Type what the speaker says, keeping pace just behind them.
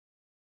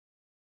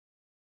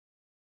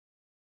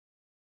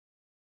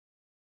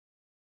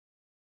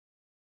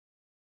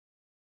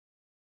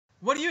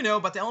what do you know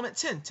about the element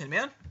tin, Tin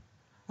Man?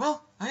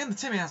 Well, I am the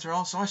Tin Man after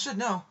all, so I should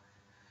know.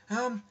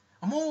 A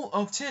mole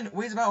of tin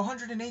weighs about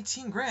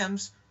 118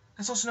 grams.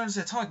 That's also known as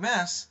the atomic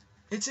mass.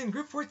 It's in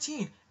group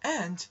 14,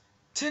 and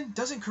tin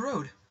doesn't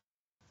corrode.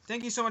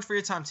 Thank you so much for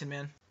your time, Tin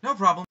Man. No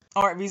problem.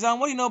 Alright, Rizan,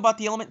 what do you know about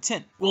the element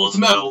tin? Well, it's a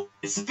metal.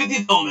 It's the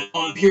 50th element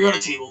on the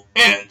periodic table,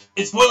 and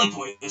its boiling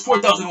point is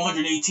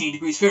 4,118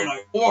 degrees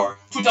Fahrenheit, or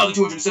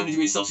 2,270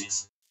 degrees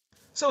Celsius.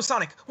 So,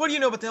 Sonic, what do you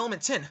know about the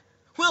element tin?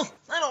 Well,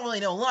 I don't really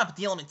know a lot about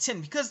the element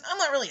tin because I'm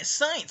not really a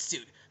science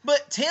dude,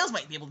 but Tails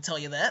might be able to tell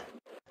you that.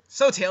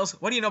 So, Tails,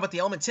 what do you know about the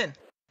element tin?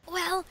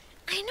 Well,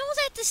 I know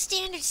that the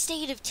standard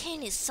state of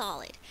tin is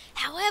solid.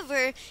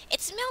 However,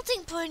 its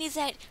melting point is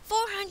at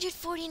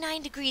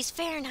 449 degrees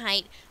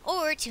Fahrenheit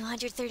or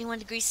 231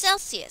 degrees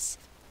Celsius.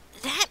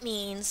 That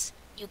means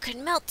you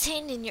can melt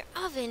tin in your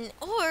oven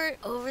or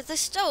over the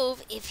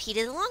stove if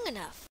heated long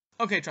enough.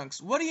 Okay,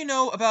 Trunks, what do you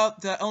know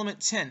about the element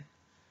tin?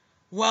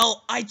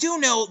 Well, I do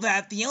know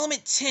that the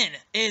element tin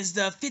is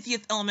the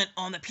 50th element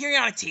on the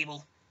periodic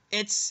table.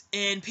 It's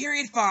in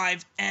period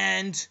 5,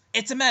 and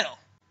it's a metal.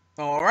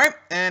 Alright,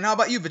 and how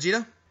about you,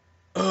 Vegeta?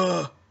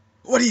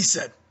 What he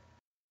said.